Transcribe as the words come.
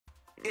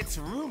It's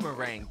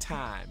Roomerang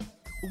time,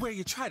 where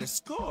you try to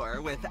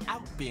score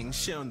without being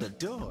shown the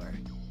door.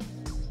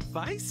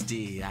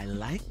 Feisty, I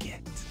like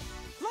it.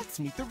 Let's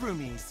meet the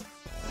roomies.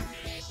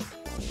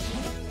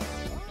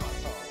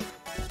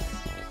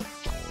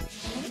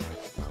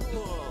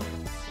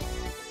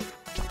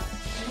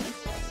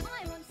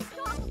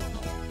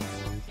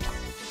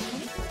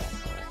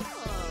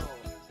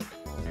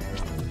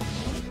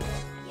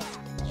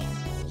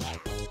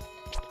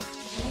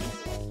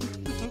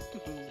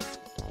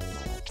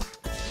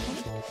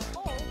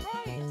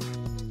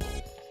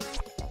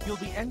 You'll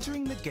be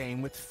entering the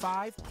game with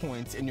 5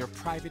 points in your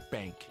private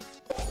bank.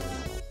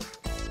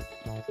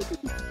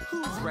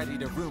 Who's ready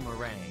to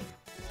Roomerang?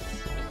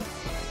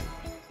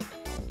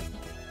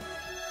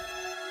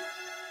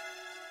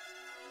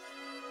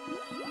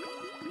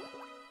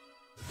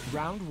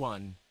 Round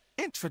 1,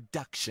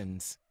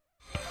 Introductions.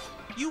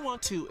 You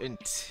want to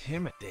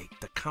intimidate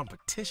the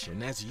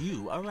competition as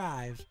you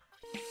arrive.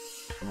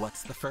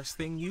 What's the first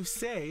thing you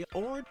say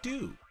or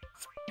do?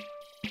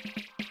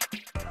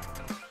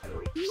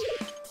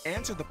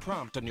 Answer the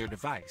prompt on your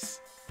device.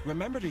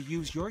 Remember to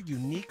use your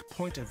unique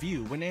point of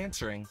view when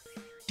answering.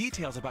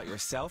 Details about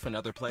yourself and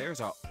other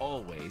players are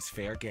always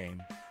fair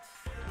game.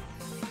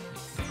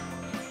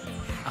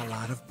 A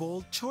lot of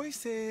bold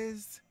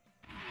choices.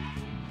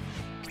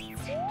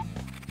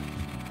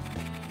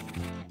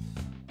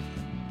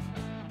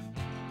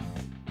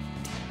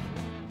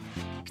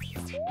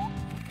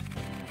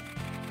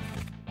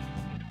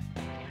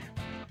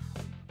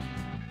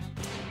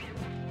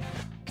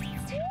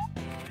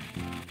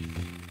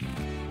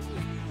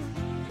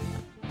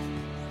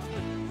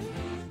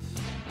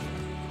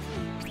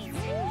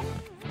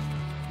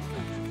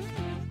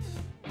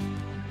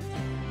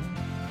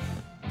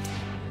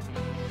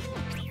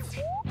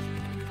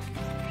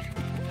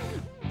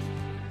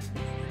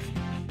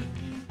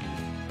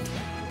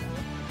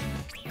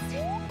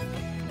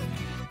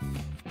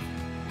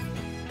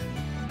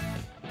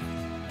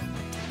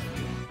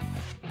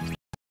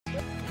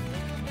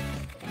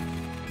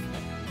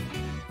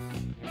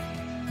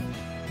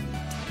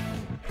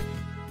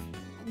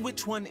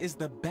 Which one is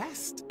the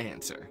best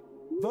answer?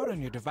 Vote on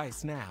your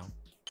device now.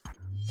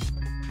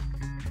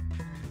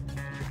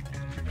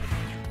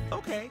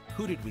 Okay,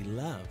 who did we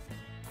love?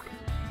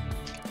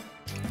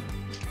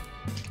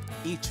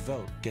 Each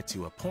vote gets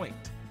you a point.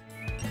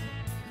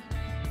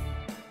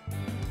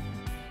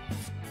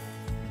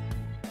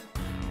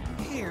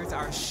 Here's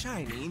our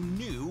shiny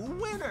new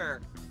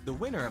winner! The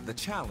winner of the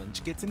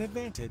challenge gets an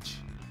advantage.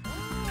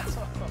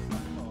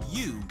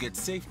 You get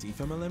safety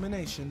from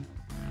elimination.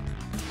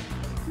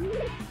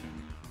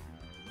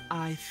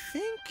 I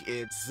think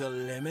it's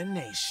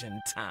elimination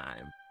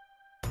time.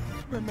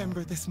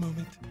 Remember this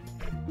moment?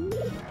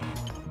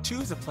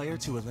 Choose a player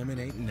to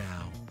eliminate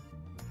now.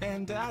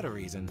 And add a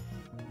reason.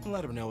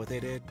 Let them know what they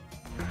did.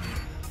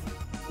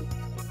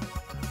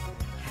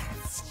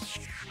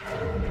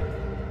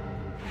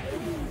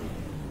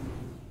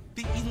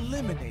 The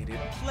eliminated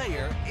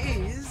player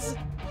is...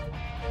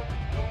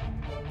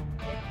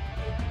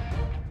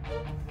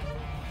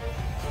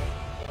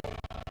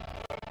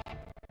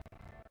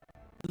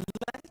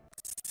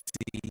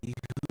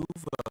 Who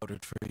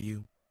voted for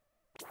you?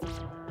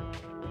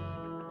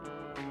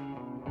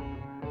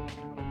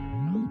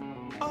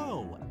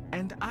 Oh,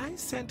 and I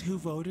sent who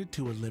voted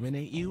to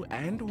eliminate you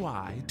and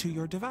why to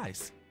your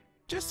device,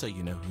 just so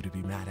you know who to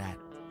be mad at.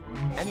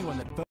 Anyone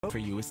that voted for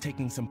you is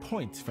taking some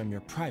points from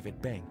your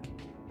private bank.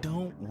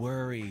 Don't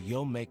worry,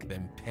 you'll make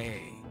them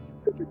pay.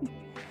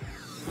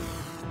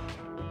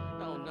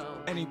 Oh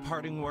no. Any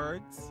parting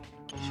words?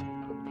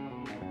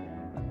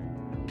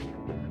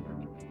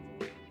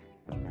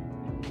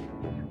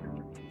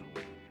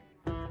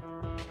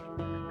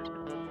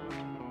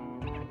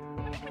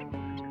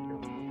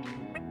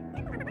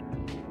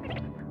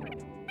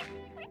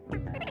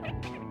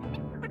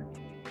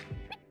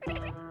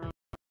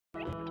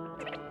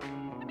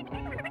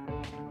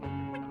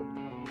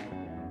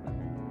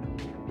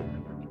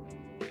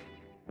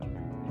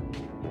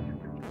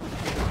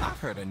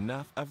 Heard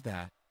enough of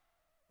that.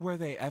 Were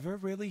they ever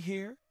really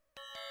here?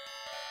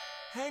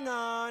 Hang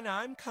on,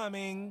 I'm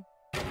coming.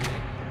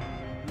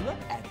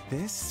 Look at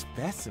this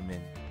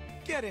specimen.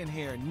 Get in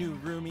here, new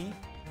roomie.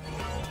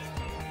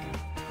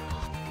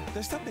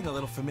 There's something a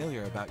little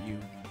familiar about you,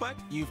 but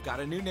you've got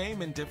a new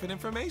name and different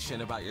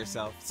information about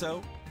yourself,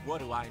 so what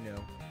do I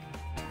know?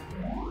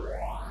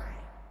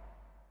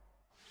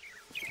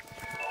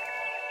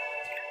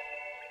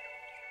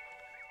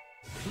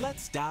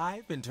 Let's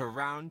dive into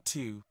round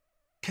 2.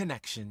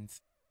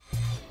 Connections.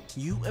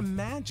 You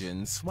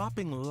imagine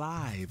swapping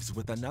lives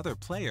with another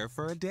player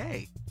for a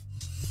day.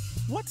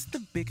 What's the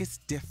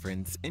biggest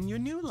difference in your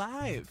new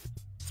life?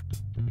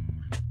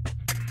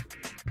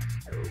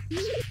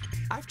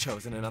 I've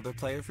chosen another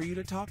player for you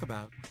to talk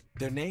about.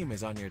 Their name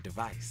is on your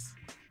device.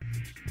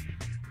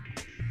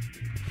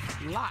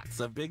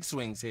 Lots of big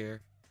swings here.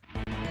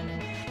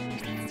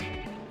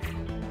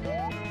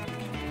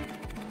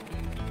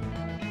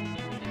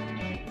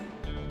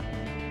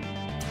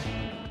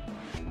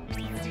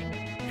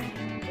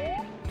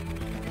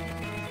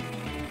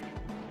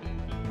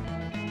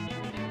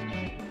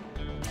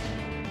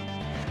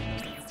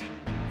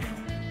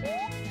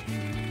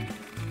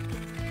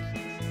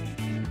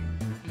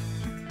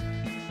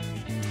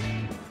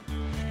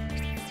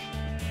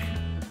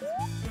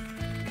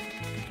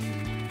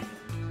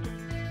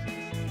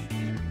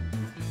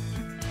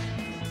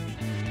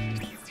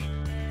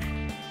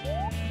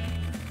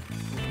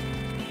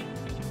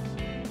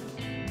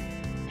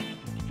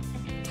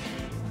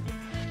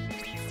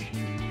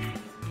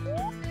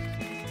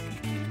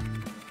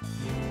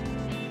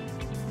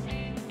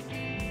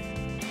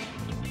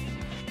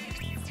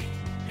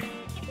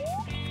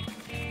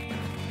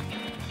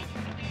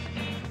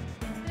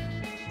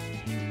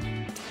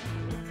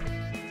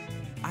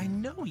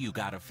 you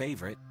got a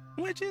favorite.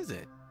 Which is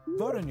it?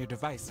 Vote on your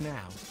device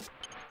now.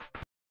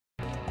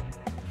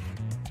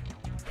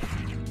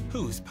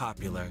 Who's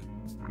popular?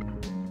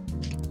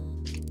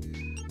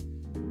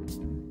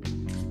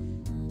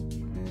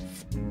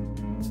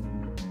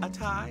 A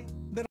tie?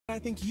 Then I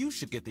think you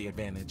should get the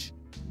advantage.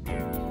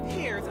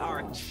 Here's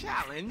our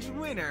challenge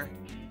winner.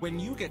 When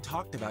you get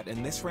talked about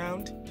in this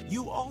round,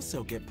 you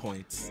also get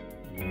points.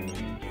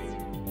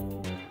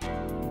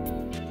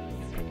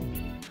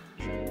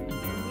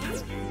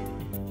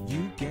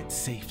 You get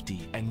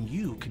safety, and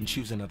you can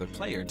choose another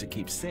player to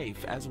keep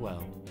safe as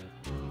well.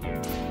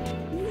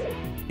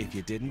 If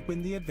you didn't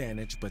win the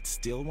advantage but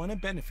still want to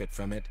benefit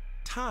from it,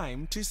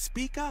 time to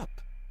speak up.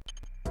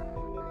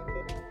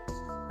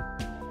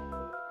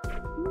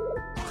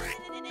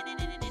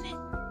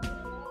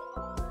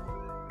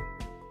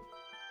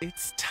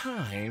 It's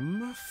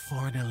time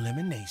for an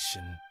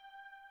elimination.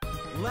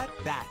 Let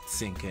that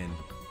sink in.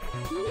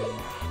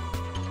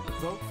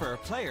 Vote for a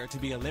player to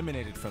be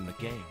eliminated from the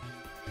game.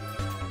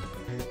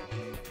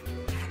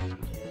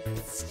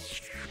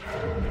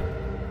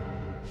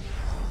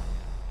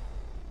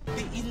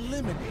 The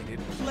eliminated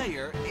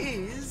player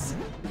is...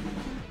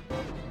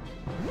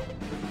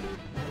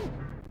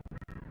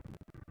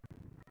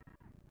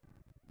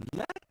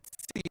 Let's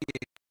see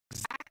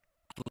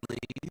exactly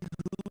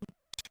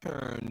who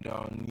turned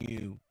on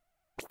you.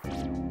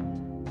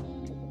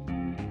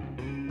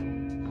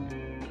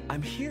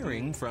 I'm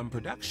hearing from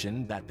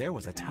production that there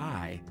was a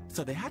tie,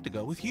 so they had to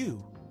go with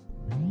you.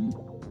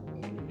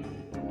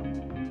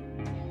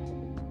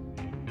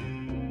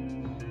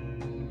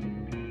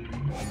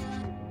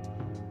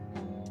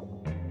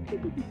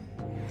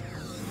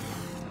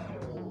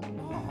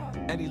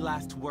 Any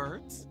last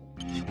words?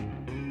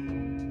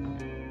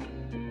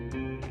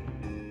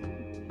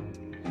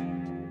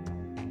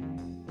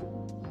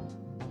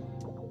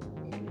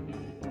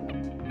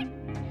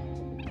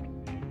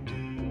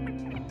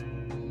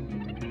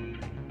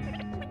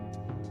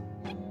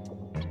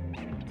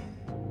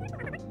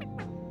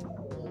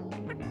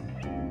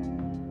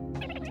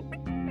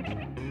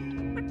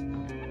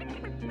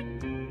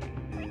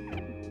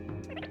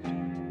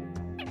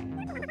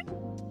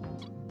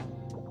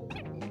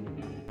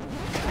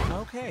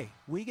 Okay,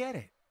 we get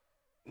it.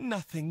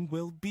 Nothing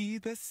will be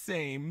the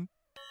same.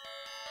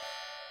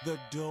 The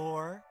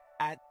door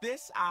at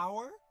this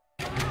hour?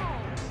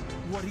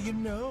 What do you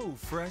know,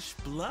 fresh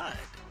blood?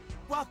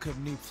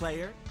 Welcome, new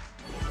player.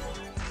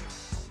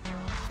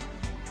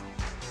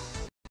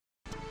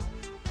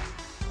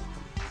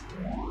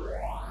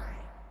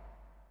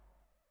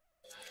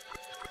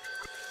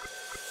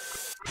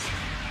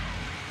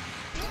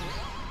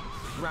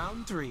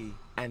 Round 3,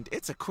 and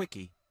it's a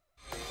quickie.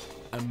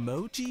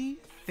 Emoji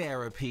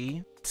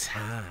therapy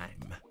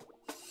time.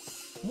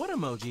 What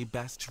emoji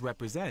best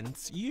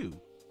represents you?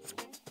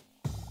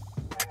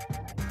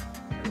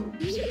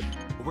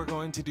 We're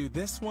going to do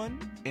this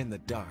one in the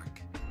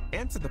dark.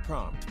 Answer the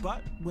prompt,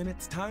 but when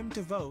it's time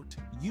to vote,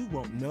 you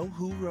won't know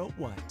who wrote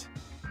what.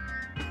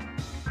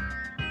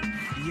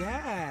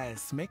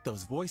 Yes, make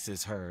those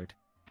voices heard.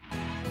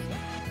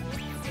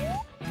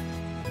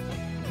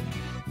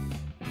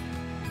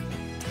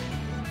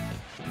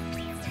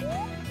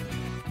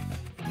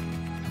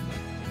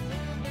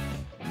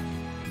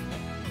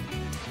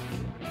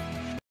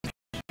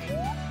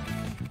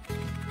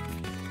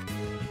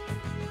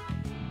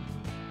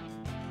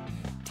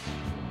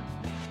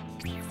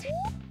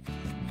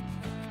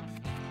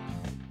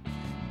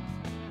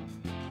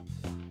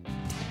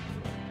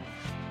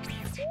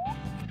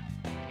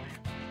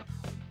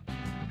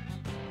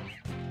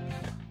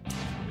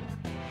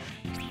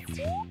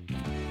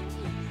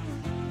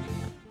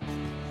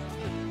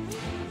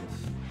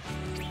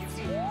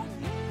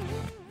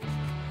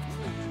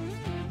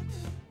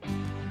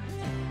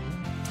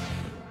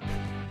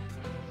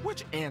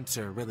 Which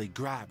answer really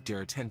grabbed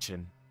your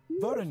attention?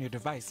 Vote on your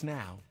device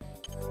now.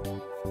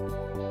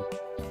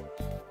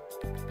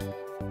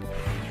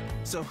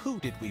 So who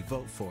did we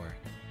vote for?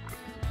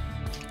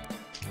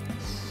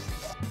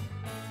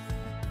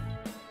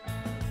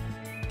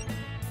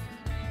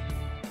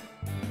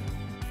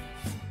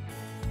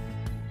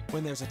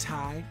 When there's a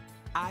tie,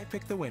 I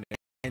pick the winner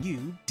and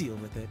you deal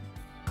with it.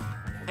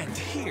 And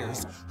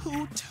here's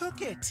who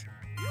took it.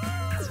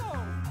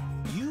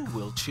 You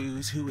will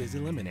choose who is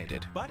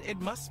eliminated, but it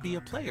must be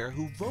a player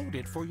who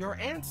voted for your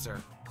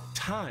answer.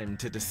 Time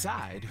to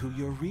decide who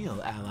your real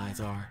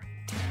allies are.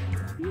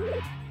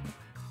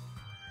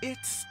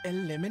 It's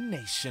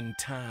elimination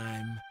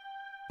time.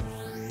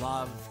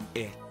 Love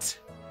it.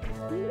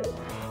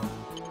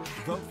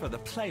 Vote for the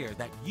player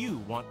that you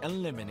want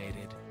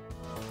eliminated.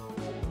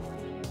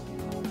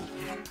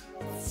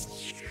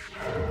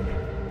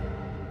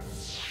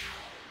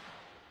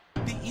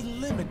 The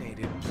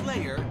eliminated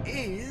player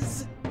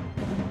is...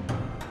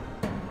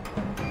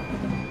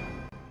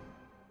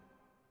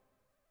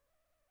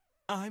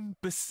 I'm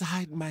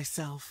beside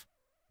myself,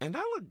 and I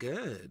look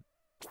good.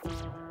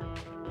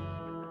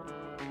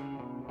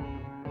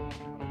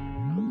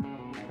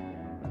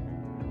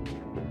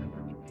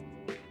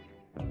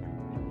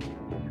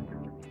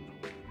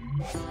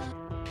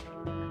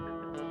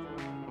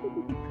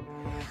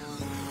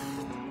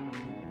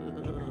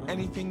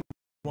 Anything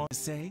you want to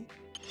say?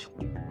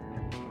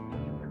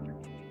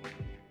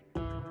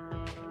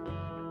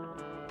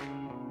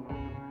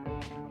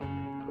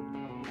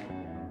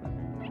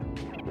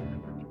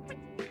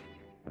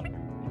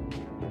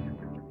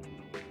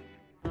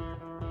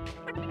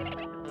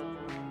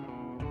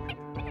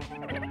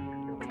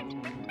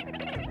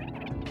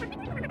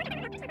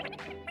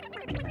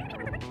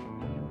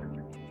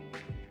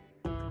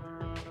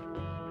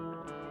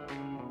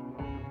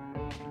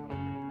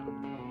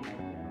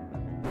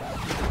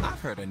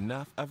 I've heard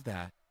enough of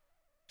that.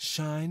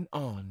 Shine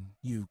on,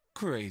 you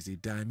crazy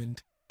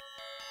diamond.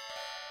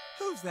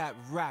 Who's that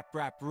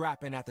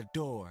rapping at the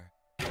door?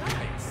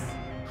 Nice.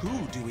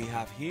 Who do we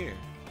have here?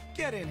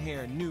 Get in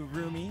here, new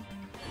roomie.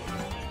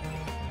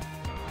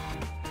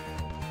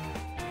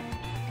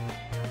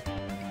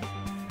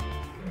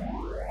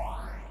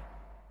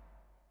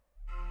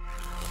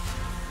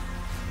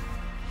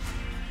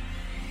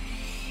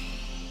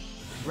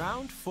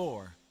 Round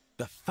 4,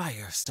 the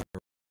FIRESTARTER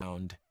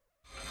round.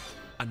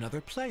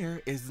 Another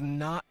player is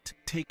not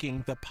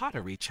taking the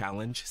pottery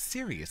challenge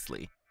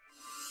seriously.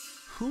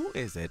 Who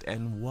is it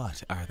and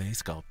what are they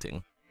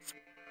sculpting?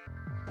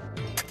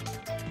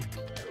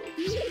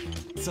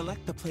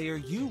 Select the player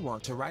you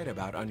want to write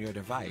about on your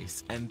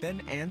device and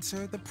then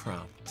answer the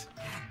prompt.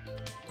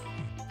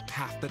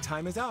 Half the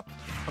time is up.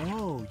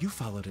 Oh, you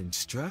followed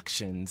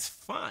instructions.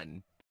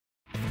 Fun.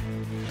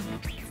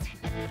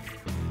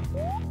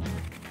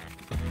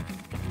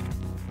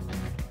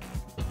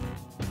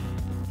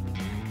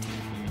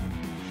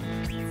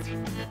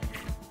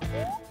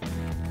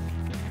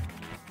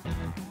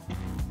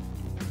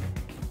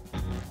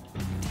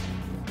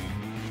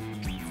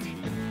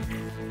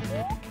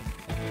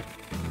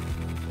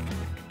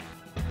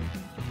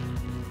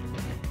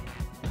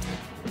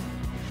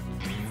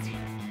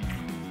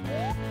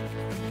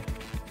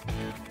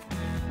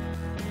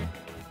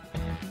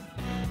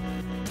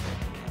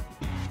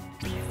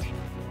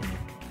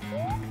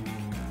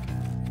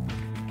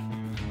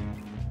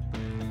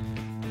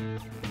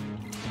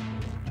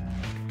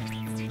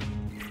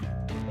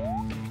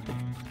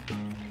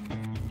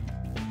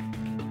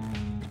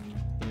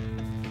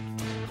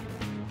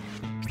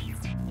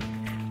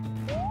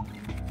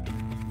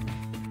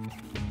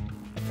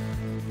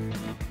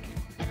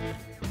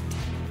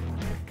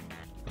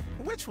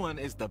 Which one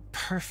is the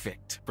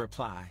perfect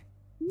reply?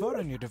 Vote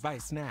on your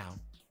device now.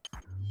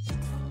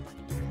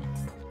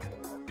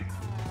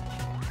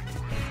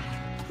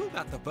 Who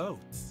got the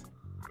votes?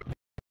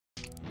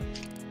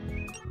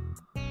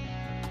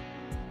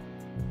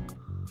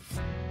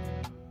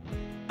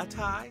 A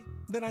tie?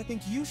 Then I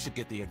think you should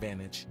get the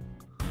advantage.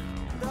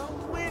 The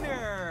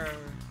winner!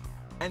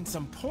 And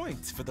some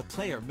points for the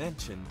player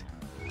mentioned.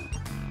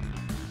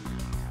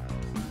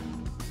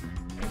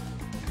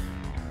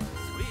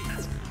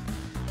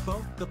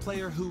 Both the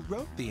player who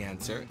wrote the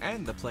answer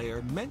and the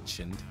player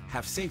mentioned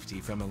have safety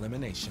from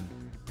elimination.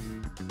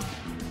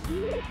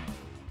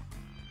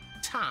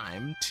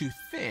 Time to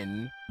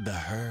thin the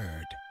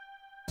herd.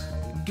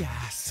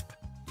 Gasp.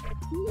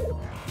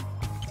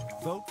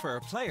 Vote for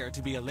a player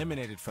to be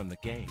eliminated from the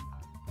game.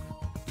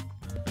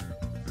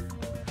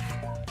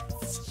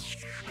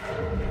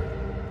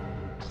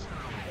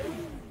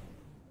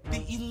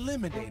 The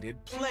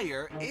eliminated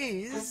player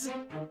is...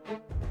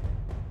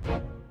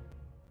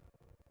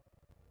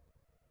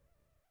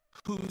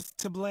 Who's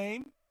to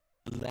blame?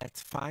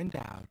 Let's find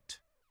out.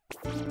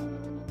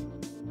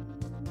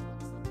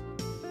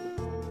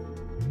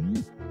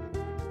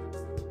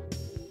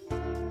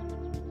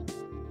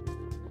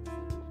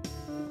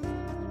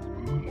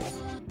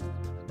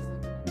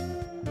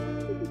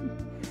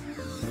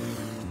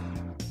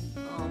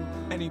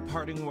 Any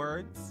parting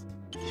words?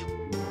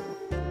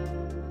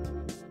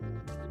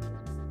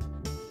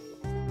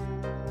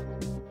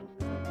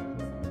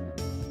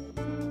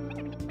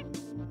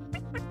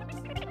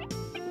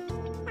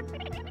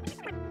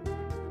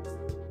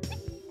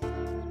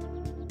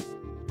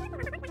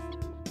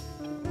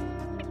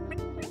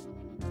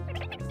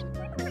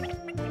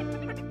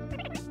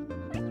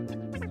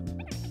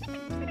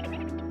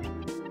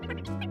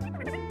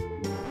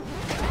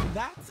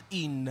 That's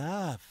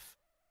enough.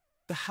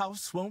 The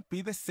house won't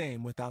be the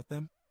same without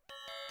them.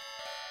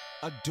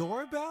 A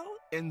doorbell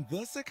in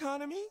this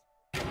economy?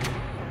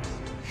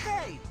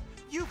 Hey,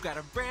 you've got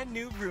a brand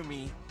new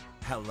roomie.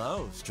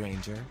 Hello,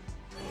 stranger.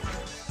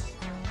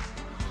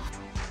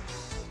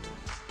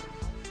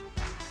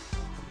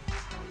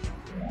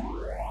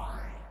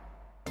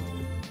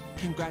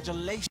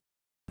 Congratulations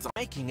on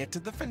making it to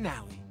the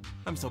finale.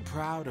 I'm so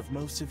proud of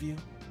most of you.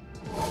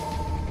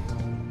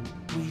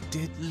 We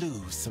did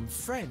lose some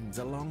friends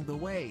along the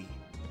way.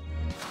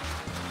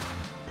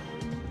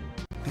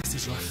 This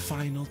is your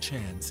final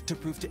chance to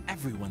prove to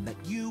everyone that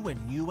you and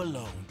you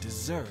alone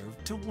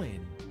deserve to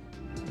win.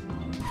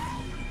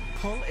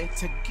 Pull it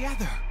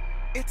together.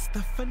 It's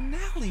the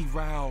finale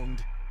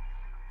round.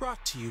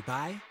 Brought to you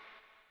by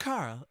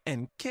Carl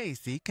and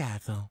Casey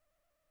Castle.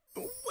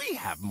 We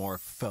have more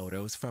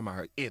photos from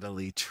our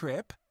Italy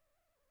trip.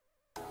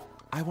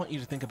 I want you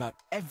to think about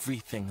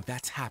everything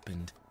that's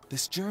happened,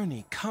 this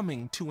journey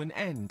coming to an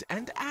end,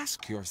 and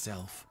ask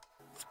yourself,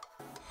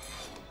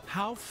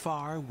 how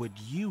far would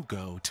you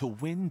go to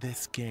win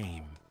this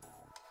game?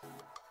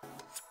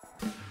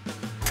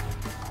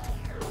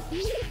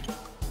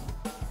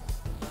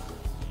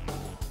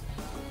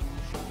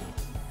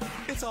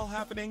 It's all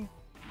happening.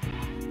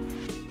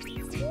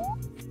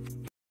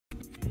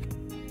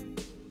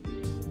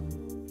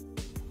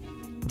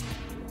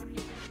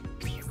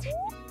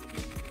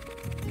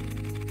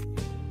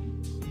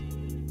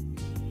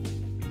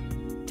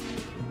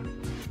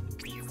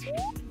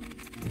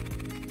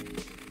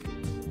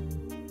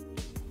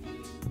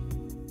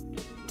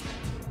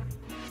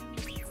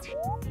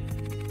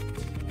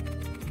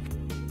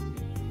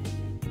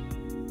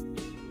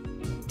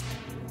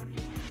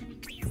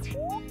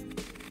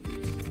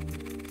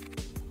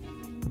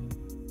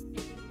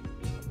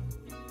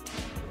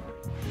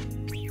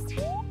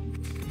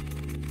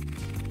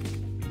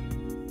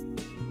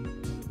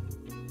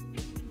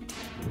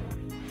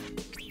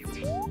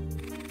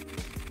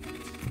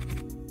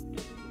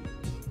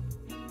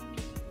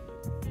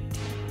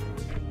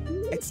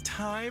 It's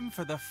time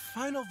for the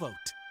final vote.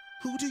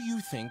 Who do you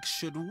think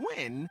should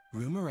win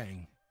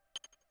Roomerang?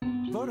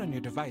 Vote on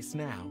your device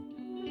now.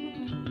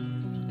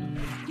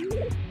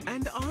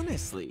 And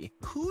honestly,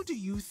 who do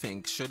you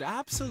think should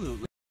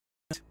absolutely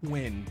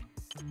win?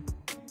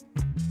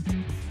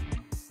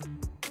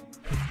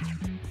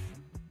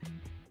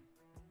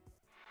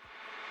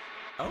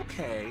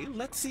 Okay,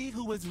 let's see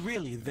who was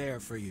really there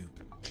for you.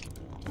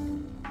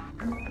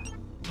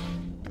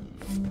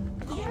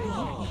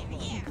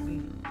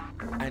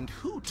 And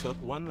who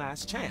took one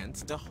last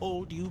chance to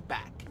hold you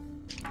back?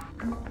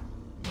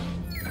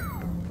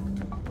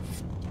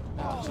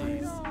 Oh,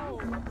 jeez.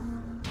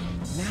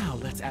 Now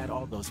let's add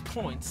all those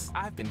points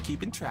I've been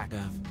keeping track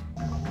of.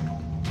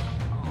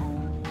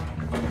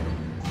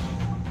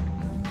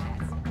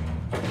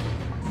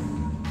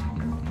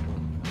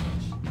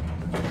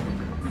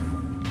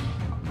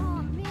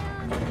 Oh,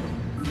 man.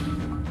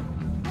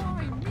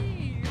 Why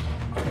me?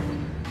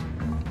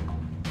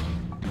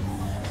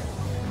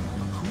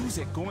 Who's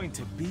it going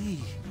to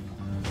be?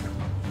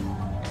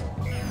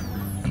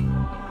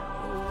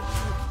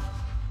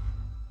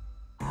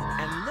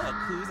 And look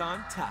who's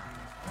on top.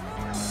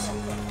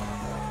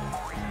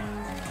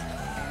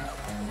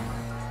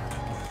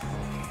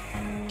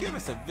 Give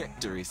us a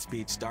victory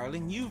speech,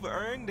 darling. You've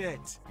earned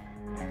it.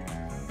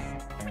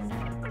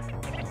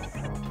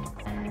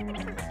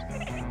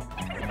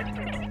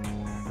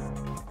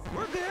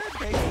 We're good,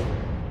 baby.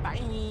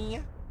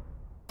 Bye.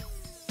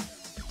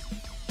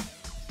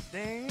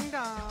 Ding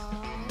dong.